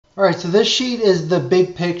All right, so this sheet is the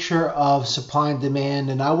big picture of supply and demand,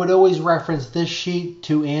 and I would always reference this sheet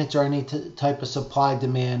to answer any type of supply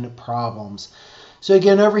demand problems. So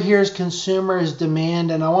again, over here is consumers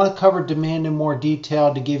demand, and I want to cover demand in more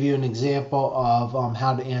detail to give you an example of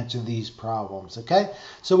how to answer these problems. Okay,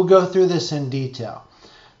 so we'll go through this in detail.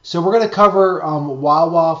 So we're going to cover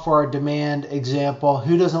Wawa for our demand example.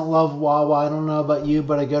 Who doesn't love Wawa? I don't know about you,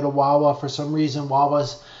 but I go to Wawa for some reason.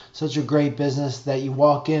 Wawa's such a great business that you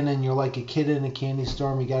walk in and you're like a kid in a candy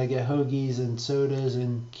store. You got to get hoagies and sodas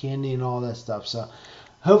and candy and all that stuff. So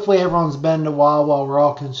hopefully everyone's been to Wawa. We're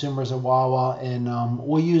all consumers of Wawa, and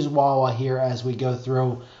we'll use Wawa here as we go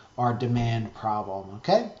through our demand problem.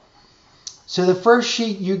 Okay. So the first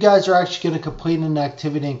sheet, you guys are actually going to complete an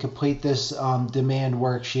activity and complete this demand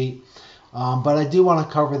worksheet. But I do want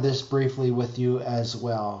to cover this briefly with you as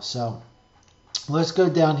well. So let's go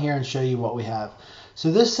down here and show you what we have. So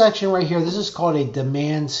this section right here, this is called a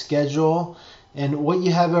demand schedule. And what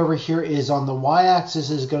you have over here is on the y-axis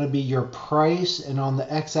is going to be your price, and on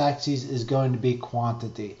the x-axis is going to be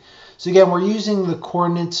quantity. So again, we're using the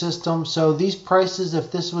coordinate system. So these prices,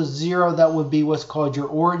 if this was 0, that would be what's called your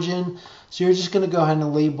origin. So you're just going to go ahead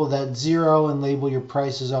and label that 0 and label your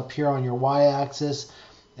prices up here on your y-axis.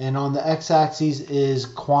 And on the x-axis is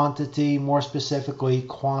quantity, more specifically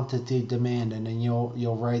quantity demand, and then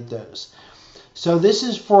you'll write those. So this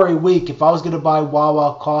is for a week. If I was going to buy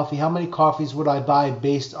Wawa coffee, how many coffees would I buy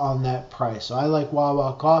based on that price? So I like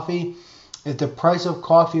Wawa coffee. If the price of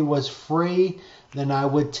coffee was free, then I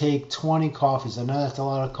would take 20 coffees. I know that's a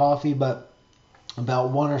lot of coffee, but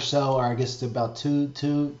about one or so, or I guess about two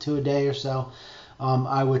a day or so,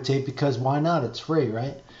 I would take, because why not? It's free,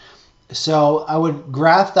 right? So I would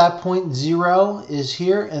graph that point. 0 is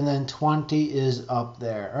here, and then 20 is up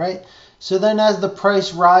there, all right? So then as the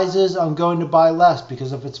price rises, I'm going to buy less,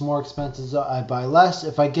 because if it's more expensive, I buy less.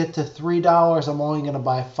 If I get to $3, I'm only going to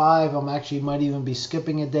buy 5. I'm actually might even be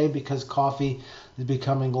skipping a day because coffee is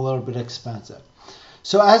becoming a little bit expensive.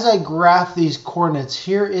 So as I graph these coordinates,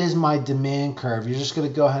 here is my demand curve. You're just going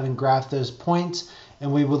to go ahead and graph those points,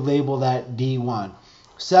 and we would label that D1.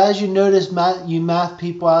 So as you notice, you math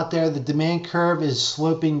people out there, the demand curve is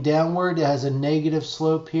sloping downward. It has a negative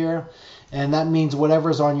slope here, and that means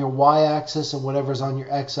whatever's on your y-axis and whatever's on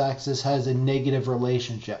your x-axis has a negative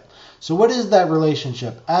relationship. So what is that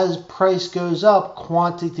relationship? As price goes up,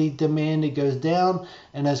 quantity demanded goes down,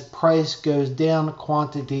 and as price goes down,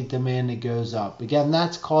 quantity demanded goes up. Again,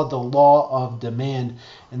 that's called the law of demand,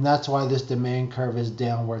 and that's why this demand curve is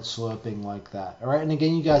downward sloping like that. All right, and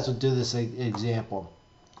again, you guys will do this example.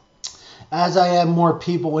 As I add more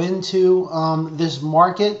people into this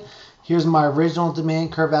market, here's my original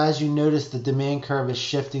demand curve. As you notice, the demand curve is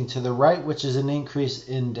shifting to the right, which is an increase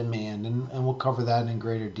in demand, and we'll cover that in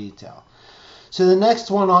greater detail. So the next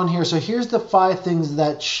one on here, so here's the 5 things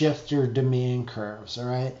that shift your demand curves, all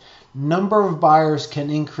right? Number of buyers can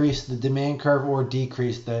increase the demand curve or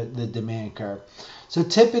decrease the demand curve. So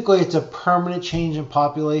typically it's a permanent change in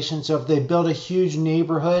population. So if they build a huge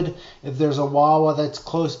neighborhood, if there's a Wawa that's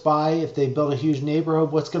close by, if they build a huge neighborhood,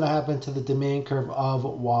 what's going to happen to the demand curve of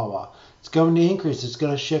Wawa? It's going to increase. It's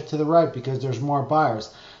going to shift to the right because there's more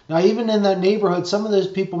buyers. Now, even in that neighborhood, some of those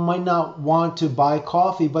people might not want to buy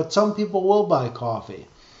coffee, but some people will buy coffee.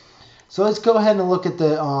 So let's go ahead and look at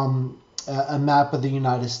the a map of the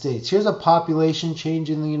United States. Here's a population change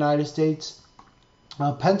in the United States.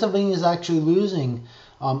 Pennsylvania is actually losing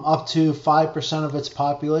up to 5% of its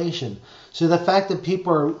population. So the fact that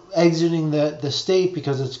people are exiting the state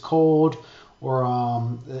because it's cold, or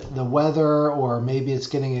the weather, or maybe it's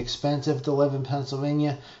getting expensive to live in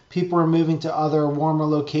Pennsylvania, people are moving to other warmer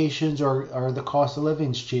locations, or the cost of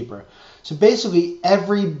living is cheaper. So basically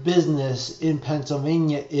every business in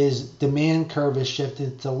Pennsylvania is demand curve is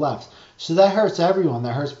shifted to the left. So that hurts everyone.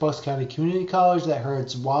 That hurts Bucks County Community College, that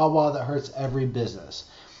hurts Wawa, that hurts every business.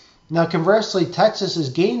 Now conversely, Texas is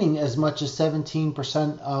gaining as much as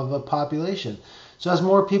 17% of a population. So as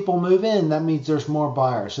more people move in, that means there's more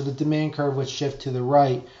buyers. So the demand curve would shift to the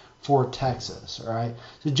right for Texas, all right?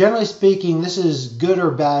 So generally speaking, this is good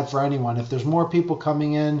or bad for anyone. If there's more people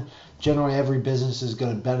coming in, generally every business is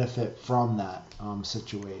going to benefit from that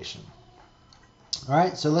situation. All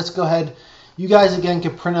right, so let's go ahead. You guys, again,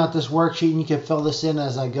 can print out this worksheet and you can fill this in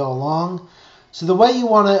as I go along. So the way you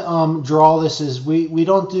want to draw this is we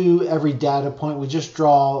don't do every data point. We just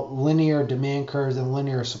draw linear demand curves and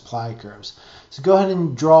linear supply curves. So go ahead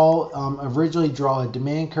and originally draw a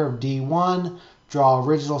demand curve D1, draw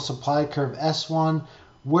original supply curve S1.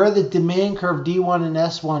 Where the demand curve D1 and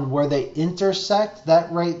S1, where they intersect,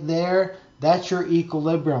 that right there, that's your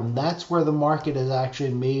equilibrium. That's where the market is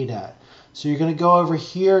actually made at. So you're going to go over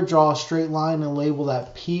here, draw a straight line and label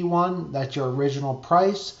that P1, that's your original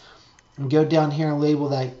price, and go down here and label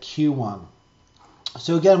that Q1.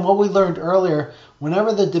 So again, what we learned earlier,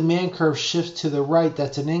 whenever the demand curve shifts to the right,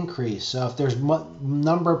 that's an increase. So if there's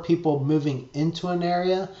number of people moving into an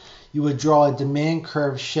area, you would draw a demand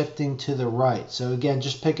curve shifting to the right. So again,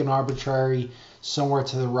 just pick an arbitrary somewhere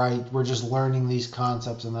to the right. We're just learning these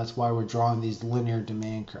concepts, and that's why we're drawing these linear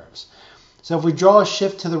demand curves. So if we draw a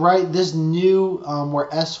shift to the right, this new, where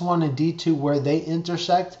S1 and D2, where they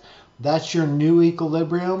intersect, that's your new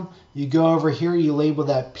equilibrium. You go over here, you label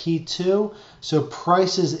that P2. So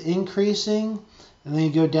price is increasing, and then you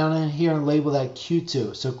go down in here and label that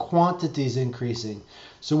Q2. So quantity is increasing.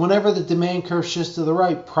 So whenever the demand curve shifts to the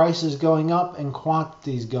right, price is going up and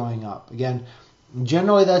quantity is going up. Again,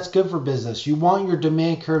 generally that's good for business. You want your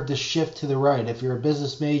demand curve to shift to the right. If you're a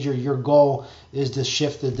business major, your goal is to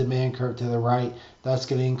shift the demand curve to the right. That's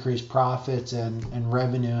going to increase profits and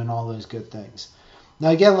revenue and all those good things. Now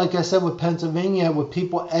again, like I said with Pennsylvania, with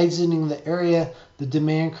people exiting the area, the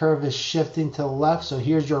demand curve is shifting to the left. So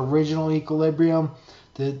here's your original equilibrium.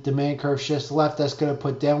 The demand curve shifts left. That's going to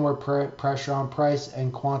put downward pressure on price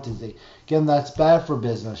and quantity. Again, that's bad for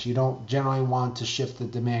business. You don't generally want to shift the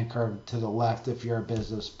demand curve to the left if you're a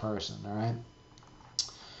business person, all right?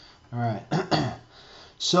 All right.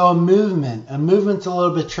 So a movement's a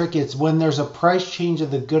little bit tricky. It's when there's a price change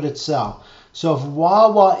of the good itself. So if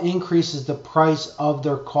Wawa increases the price of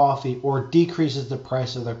their coffee or decreases the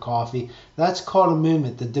price of their coffee, that's called a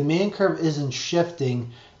movement. The demand curve isn't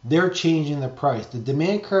shifting. They're changing the price. The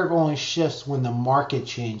demand curve only shifts when the market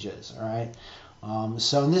changes, all right?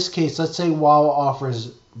 So in this case, let's say Wawa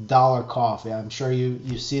offers $1 coffee. I'm sure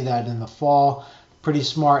you see that in the fall. Pretty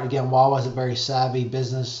smart. Again, Wawa's a very savvy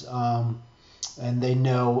business, and they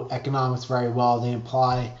know economics very well. They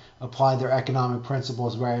apply their economic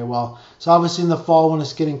principles very well. So obviously in the fall when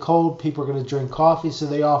it's getting cold, people are going to drink coffee, so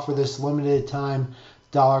they offer this limited time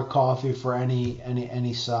 $1 coffee for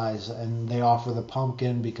any size, and they offer the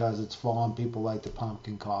pumpkin because it's fall and people like the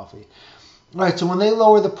pumpkin coffee. All right, so when they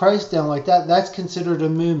lower the price down like that, that's considered a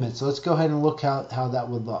movement. So let's go ahead and look how that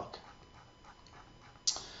would look.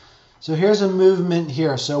 So here's a movement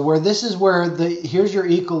here. So here's your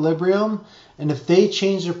equilibrium, and if they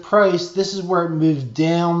change the price, this is where it moves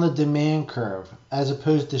down the demand curve as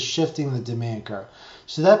opposed to shifting the demand curve.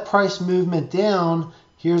 So that price movement down,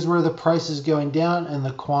 here's where the price is going down and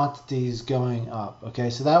the quantity is going up. Okay,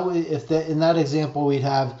 so that way, in that example, we'd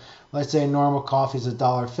have, let's say normal coffee is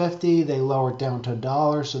 $1.50. They lower it down to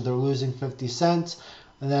 $1, so they're losing 50 cents.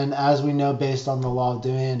 And then, as we know, based on the law of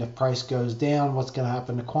demand, if price goes down, what's going to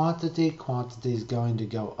happen to quantity? Quantity is going to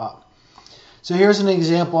go up. So here's an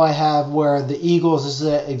example I have where the Eagles, this is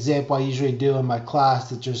an example I usually do in my class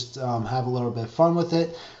to just have a little bit of fun with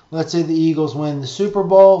it. Let's say the Eagles win the Super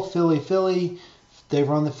Bowl, Philly. They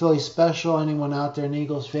run the Philly special. Anyone out there an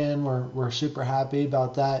Eagles fan, we're super happy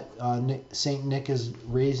about that. St. Nick is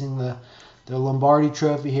raising the Lombardi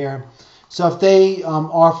trophy here. So if they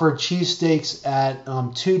offer cheesesteaks at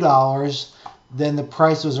 $2, then the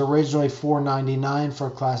price was originally $4.99 for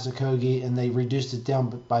a classic hoagie, and they reduced it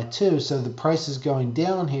down by 2. So the price is going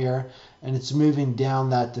down here, and it's moving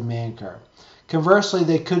down that demand curve. Conversely,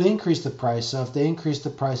 they could increase the price. So if they increase the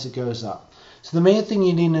price, it goes up. So the main thing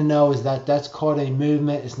you need to know is that that's called a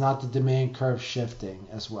movement. It's not the demand curve shifting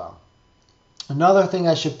as well. Another thing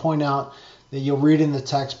I should point out that you'll read in the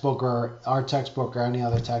textbook or our textbook or any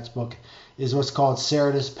other textbook is what's called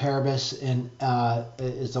ceteris paribus, and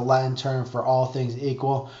it's a Latin term for all things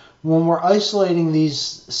equal. When we're isolating these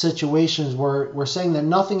situations, we're saying that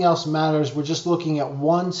nothing else matters. We're just looking at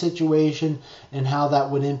one situation and how that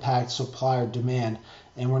would impact supply or demand.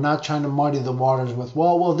 And we're not trying to muddy the waters with,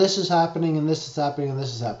 well, this is happening and this is happening and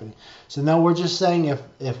this is happening. So now we're just saying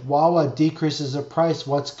if Wawa decreases the price,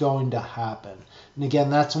 what's going to happen? And again,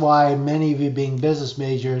 that's why many of you being business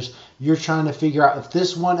majors, you're trying to figure out if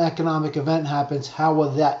this one economic event happens, how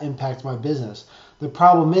will that impact my business? The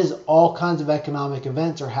problem is all kinds of economic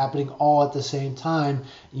events are happening all at the same time.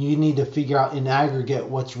 You need to figure out in aggregate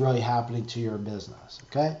what's really happening to your business,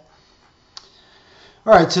 okay?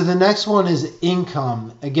 All right, so the next one is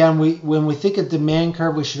income. Again, when we think of demand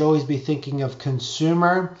curve, we should always be thinking of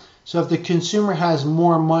consumer. So if the consumer has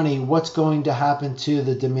more money, what's going to happen to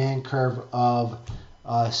the demand curve of,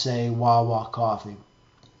 say, Wawa coffee?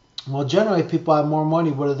 Well, generally, if people have more money,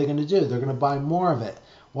 what are they going to do? They're going to buy more of it.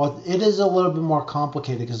 Well, it is a little bit more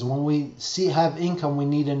complicated because when we have income, we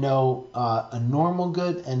need to know a normal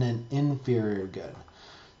good and an inferior good.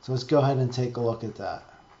 So let's go ahead and take a look at that.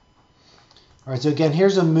 All right, so again,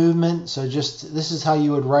 here's a movement. So this is how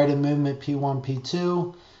you would write a movement, P1,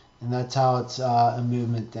 P2. And that's how it's a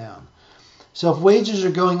movement down. So if wages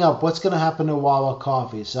are going up, what's going to happen to Wawa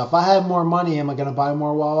coffee? So if I have more money, am I going to buy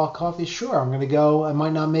more Wawa coffee? Sure, I'm going to go. I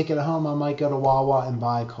might not make it at home. I might go to Wawa and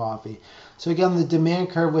buy coffee. So again, the demand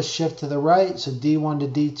curve was shift to the right. So D1 to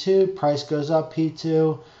D2, price goes up,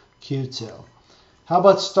 P2, Q2. How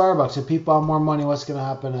about Starbucks? If people have more money, what's going to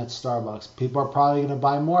happen at Starbucks? People are probably going to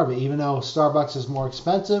buy more of it. Even though Starbucks is more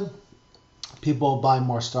expensive, people will buy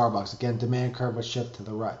more Starbucks. Again, demand curve was shift to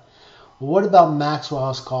the right. Well, what about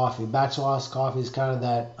Maxwell's coffee? Maxwell's coffee is kind of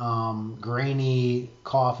that grainy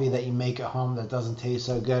coffee that you make at home that doesn't taste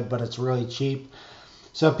so good, but it's really cheap.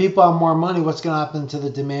 So if people have more money, what's going to happen to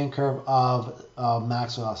the demand curve of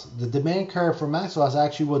Maxwell's? The demand curve for Maxwell's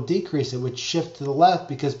actually will decrease. It would shift to the left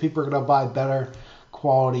because people are going to buy better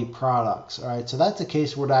quality products. All right, so that's a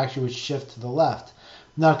case where it actually would shift to the left.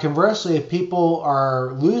 Now, conversely, if people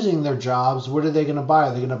are losing their jobs, what are they going to buy?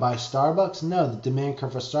 Are they going to buy Starbucks? No, the demand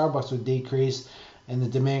curve for Starbucks would decrease, and the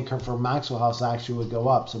demand curve for Maxwell House actually would go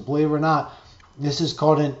up. So believe it or not, this is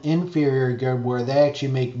called an inferior good, where they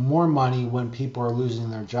actually make more money when people are losing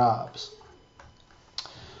their jobs.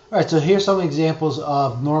 All right, so here's some examples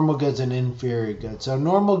of normal goods and inferior goods. So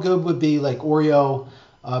normal good would be like Oreo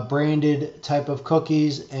branded type of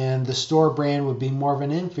cookies, and the store brand would be more of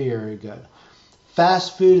an inferior good.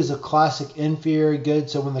 Fast food is a classic inferior good.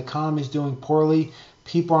 So when the economy is doing poorly,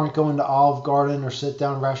 people aren't going to Olive Garden or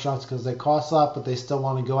sit-down restaurants because they cost a lot, but they still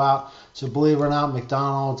want to go out. So believe it or not,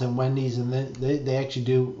 McDonald's and Wendy's, and they actually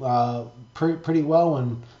do pretty well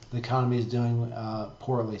when the economy is doing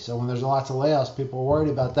poorly. So when there's lots of layoffs, people are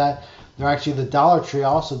worried about that. They're actually, the Dollar Tree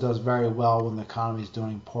also does very well when the economy is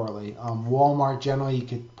doing poorly. Walmart, generally, you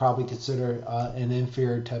could probably consider an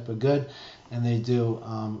inferior type of good, and they do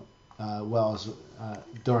well as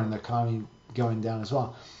during the economy going down as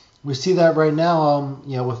well. We see that right now,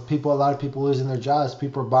 with people, a lot of people losing their jobs.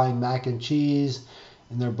 People are buying mac and cheese,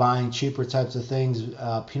 and they're buying cheaper types of things.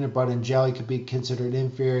 Peanut butter and jelly could be considered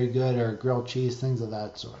inferior good, or grilled cheese, things of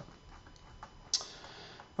that sort.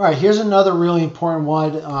 All right, here's another really important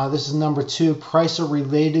one. This is number 2, price of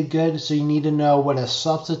related good. So you need to know what a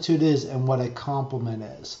substitute is and what a complement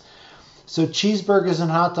is. So cheeseburgers and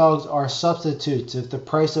hot dogs are substitutes. If the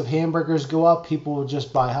price of hamburgers go up, people will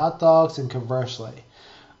just buy hot dogs, and conversely.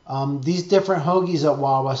 These different hoagies at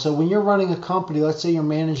Wawa. So when you're running a company, let's say you're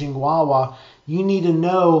managing Wawa, you need to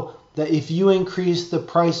know that if you increase the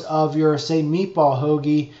price of your, say, meatball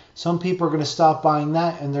hoagie, some people are going to stop buying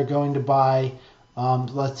that, and they're going to buy,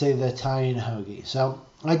 let's say, the Italian hoagie. So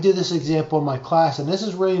I do this example in my class, and this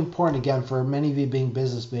is really important, again, for many of you being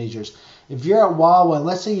business majors. If you're at Wawa, and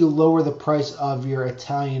let's say you lower the price of your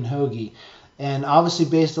Italian hoagie, and obviously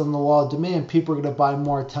based on the law of demand, people are going to buy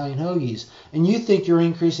more Italian hoagies, and you think you're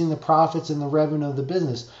increasing the profits and the revenue of the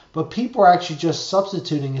business, but people are actually just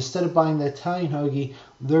substituting. Instead of buying the Italian hoagie,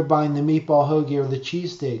 they're buying the meatball hoagie or the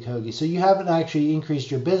cheesesteak hoagie. So you haven't actually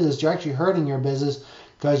increased your business. You're actually hurting your business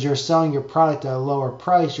because you're selling your product at a lower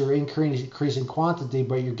price. You're increasing quantity,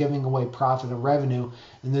 but you're giving away profit and revenue,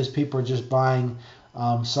 and those people are just buying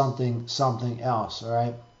something else. All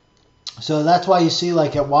right. So that's why you see,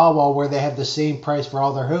 like at Wawa, where they have the same price for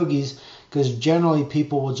all their hoagies, because generally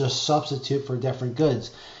people will just substitute for different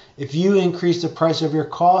goods. If you increase the price of your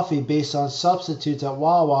coffee based on substitutes at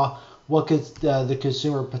Wawa, what could the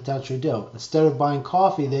consumer potentially do? Instead of buying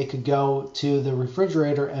coffee, they could go to the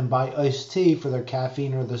refrigerator and buy iced tea for their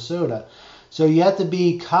caffeine or the soda. So you have to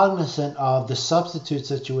be cognizant of the substitute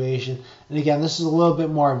situation. And again, this is a little bit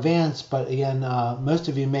more advanced, but again, most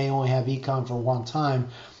of you may only have econ for one time.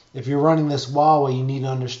 If you're running this Wawa, you need to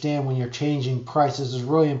understand when you're changing prices. It's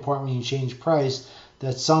really important when you change price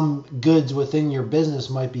that some goods within your business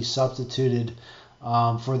might be substituted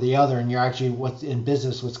for the other, and you're actually, what's in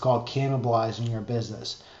business, what's called cannibalizing your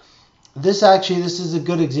business. This is a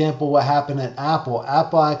good example of what happened at Apple.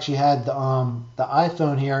 Apple actually had the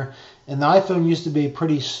iPhone here, and the iPhone used to be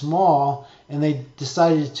pretty small, and they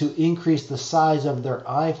decided to increase the size of their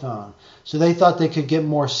iPhone. So they thought they could get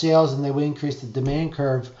more sales, and they would increase the demand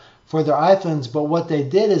curve for their iPhones. But what they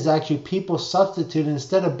did is actually people substituted.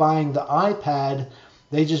 Instead of buying the iPad,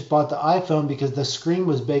 they just bought the iPhone because the screen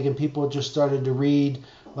was big, and people just started to read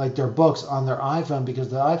like their books on their iPhone because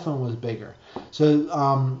the iPhone was bigger.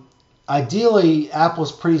 So ideally,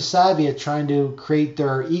 Apple's pretty savvy at trying to create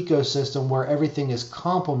their ecosystem where everything is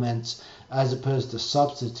complements as opposed to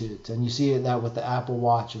substitutes. And you see that with the Apple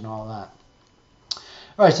Watch and all that.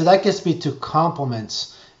 All right, so that gets me to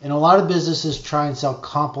complements. And a lot of businesses try and sell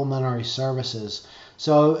complementary services.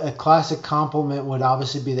 So a classic complement would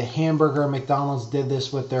obviously be the hamburger. McDonald's did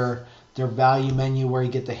this with their value menu where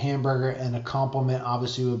you get the hamburger, and a complement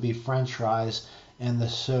obviously would be French fries. and the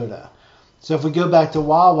soda. So if we go back to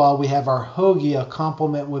Wawa, we have our hoagie. A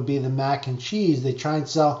complement would be the mac and cheese. They try and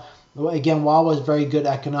sell, again, Wawa is very good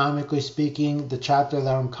economically speaking. The chapter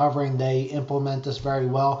that I'm covering, they implement this very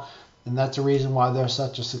well. And that's the reason why they're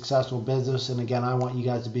such a successful business. And again, I want you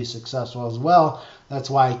guys to be successful as well. That's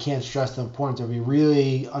why I can't stress the importance of you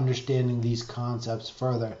really understanding these concepts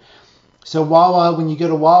further. So Wawa, when you go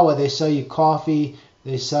to Wawa, they sell you coffee.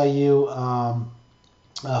 They sell you a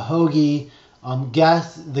hoagie.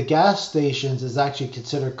 The gas stations is actually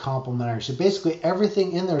considered complimentary. So basically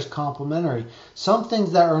everything in there is complimentary. Some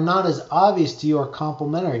things that are not as obvious to you are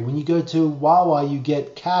complimentary. When you go to Wawa, you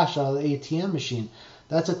get cash out of the ATM machine.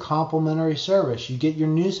 That's a complimentary service. You get your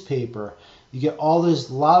newspaper. You get all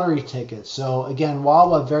those lottery tickets. So again,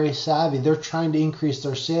 Wawa, very savvy. They're trying to increase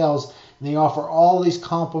their sales, and they offer all these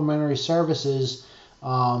complimentary services,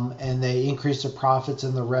 and they increase their profits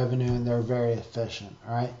and the revenue, and they're very efficient.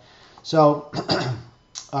 All right. So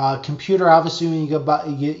computer, obviously, when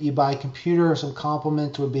you buy a computer, some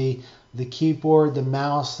compliments would be the keyboard, the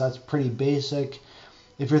mouse. That's pretty basic.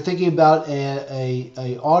 If you're thinking about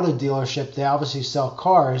a auto dealership, they obviously sell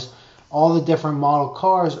cars. All the different model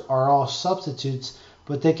cars are all substitutes,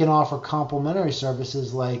 but they can offer complimentary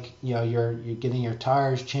services like you're getting your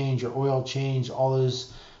tires changed, your oil changed, all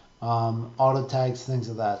those auto tags, things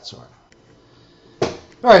of that sort.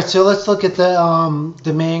 All right, so let's look at the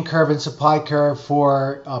demand curve and supply curve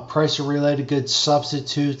for price-related goods,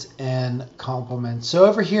 substitutes, and complements. So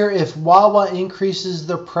over here, if Wawa increases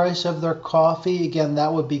the price of their coffee, again,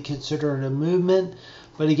 that would be considered a movement.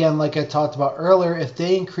 But again, like I talked about earlier, if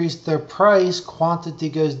they increase their price, quantity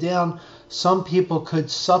goes down, some people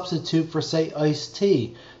could substitute for, say, iced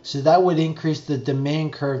tea. So that would increase the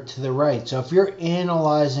demand curve to the right. So if you're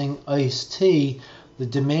analyzing iced tea, the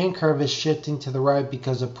demand curve is shifting to the right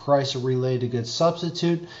because of price-related goods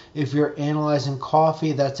substitute. If you're analyzing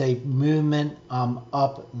coffee, that's a movement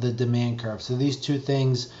up the demand curve. So these two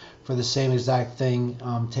things for the same exact thing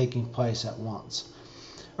taking place at once.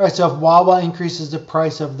 All right, so if Wawa increases the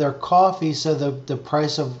price of their coffee, so the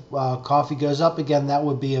price of coffee goes up again, that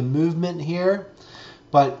would be a movement here.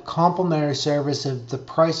 But complementary service, if the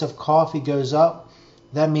price of coffee goes up,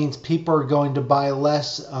 that means people are going to buy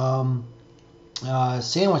less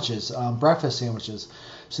sandwiches, breakfast sandwiches.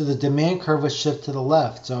 So the demand curve would shift to the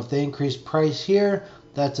left. So if they increase price here,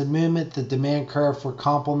 that's a movement. The demand curve for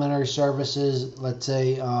complementary services, let's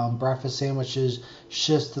say breakfast sandwiches,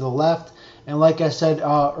 shifts to the left. And like I said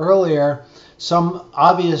earlier, some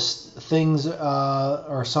obvious things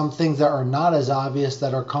or some things that are not as obvious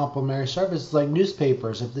that are complementary services, like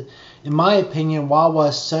newspapers. In my opinion,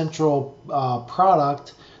 Wawa's central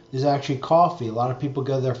product is actually coffee. A lot of people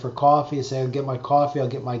go there for coffee and say, I'll get my coffee, I'll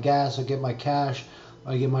get my gas, I'll get my cash,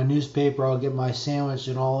 I'll get my newspaper, I'll get my sandwich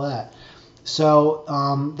and all that. So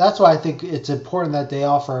that's why I think it's important that they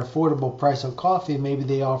offer affordable price of coffee. Maybe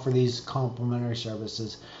they offer these complimentary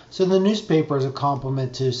services. So the newspaper is a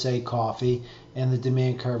complement to, say, coffee, and the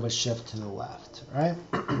demand curve will shift to the left. Right?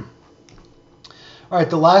 All right,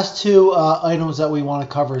 the last two items that we want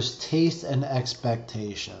to cover is taste and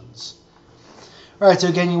expectations. All right, so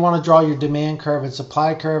again, you want to draw your demand curve and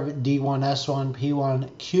supply curve, D1, S1,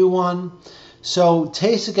 P1, Q1. So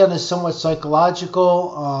taste, again, is somewhat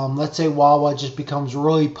psychological. Let's say Wawa just becomes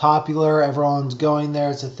really popular. Everyone's going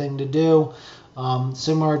there. It's a thing to do.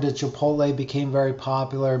 Similar to Chipotle became very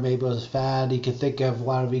popular. Maybe it was fad. You could think of a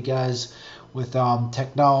lot of you guys with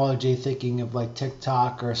technology, thinking of like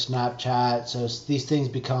TikTok or Snapchat. So these things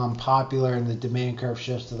become popular and the demand curve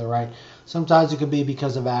shifts to the right. Sometimes it could be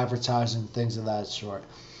because of advertising, things of that sort.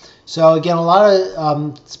 So again, a lot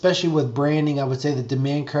of, especially with branding, I would say the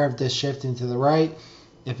demand curve is shifting to the right.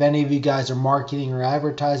 If any of you guys are marketing or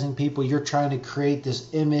advertising people, you're trying to create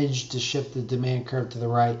this image to shift the demand curve to the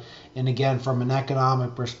right. And again, from an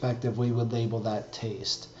economic perspective, we would label that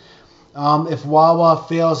taste. If Wawa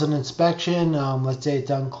fails an inspection, let's say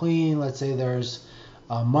it's unclean, let's say there's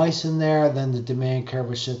mice in there, then the demand curve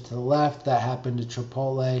will shift to the left. That happened to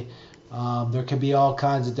Chipotle. There could be all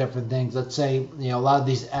kinds of different things. Let's say, a lot of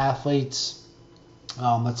these athletes,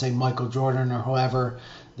 let's say Michael Jordan or whoever,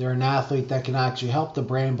 they're an athlete that can actually help the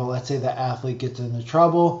brand, but let's say the athlete gets into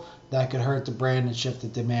trouble, that could hurt the brand and shift the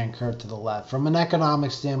demand curve to the left. From an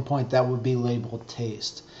economic standpoint, that would be labeled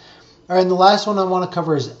taste. All right, and the last one I want to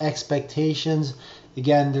cover is expectations.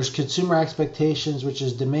 Again, there's consumer expectations, which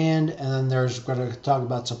is demand, and then we're going to talk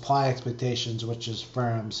about supply expectations, which is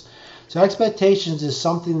firms. So expectations is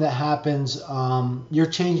something that happens, you're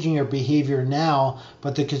changing your behavior now,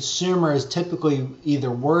 but the consumer is typically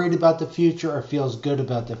either worried about the future or feels good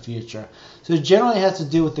about the future. So it generally has to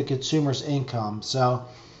do with the consumer's income. So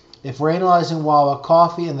If we're analyzing Wawa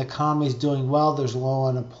Coffee and the economy is doing well, there's low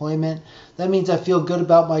unemployment, that means I feel good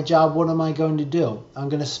about my job. What am I going to do? I'm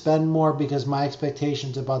going to spend more because my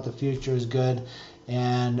expectations about the future is good.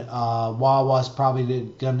 And Wawa's probably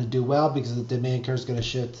going to do well because the demand curve is going to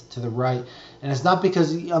shift to the right. And it's not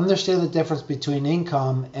because you understand the difference between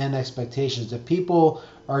income and expectations. If people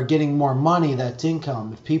are getting more money, that's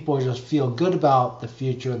income. If people just feel good about the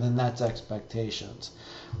future, then that's expectations.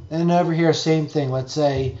 And over here, same thing. Let's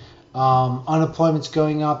say unemployment's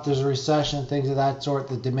going up, there's a recession, things of that sort.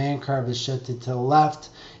 The demand curve is shifted to the left.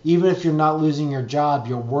 Even if you're not losing your job,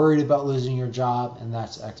 you're worried about losing your job, and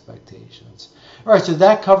that's expectations. All right, so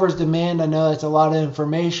that covers demand. I know that's a lot of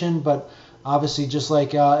information, but obviously just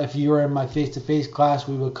like if you were in my face-to-face class,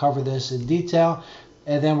 we would cover this in detail.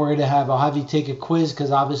 And then I'll have you take a quiz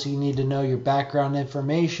because obviously you need to know your background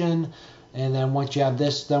information. And then once you have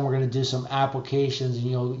this, then we're going to do some applications and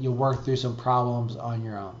you'll work through some problems on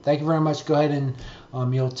your own. Thank you very much. Go ahead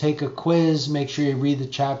and you'll take a quiz. Make sure you read the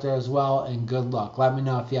chapter as well, and good luck. Let me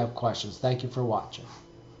know if you have questions. Thank you for watching.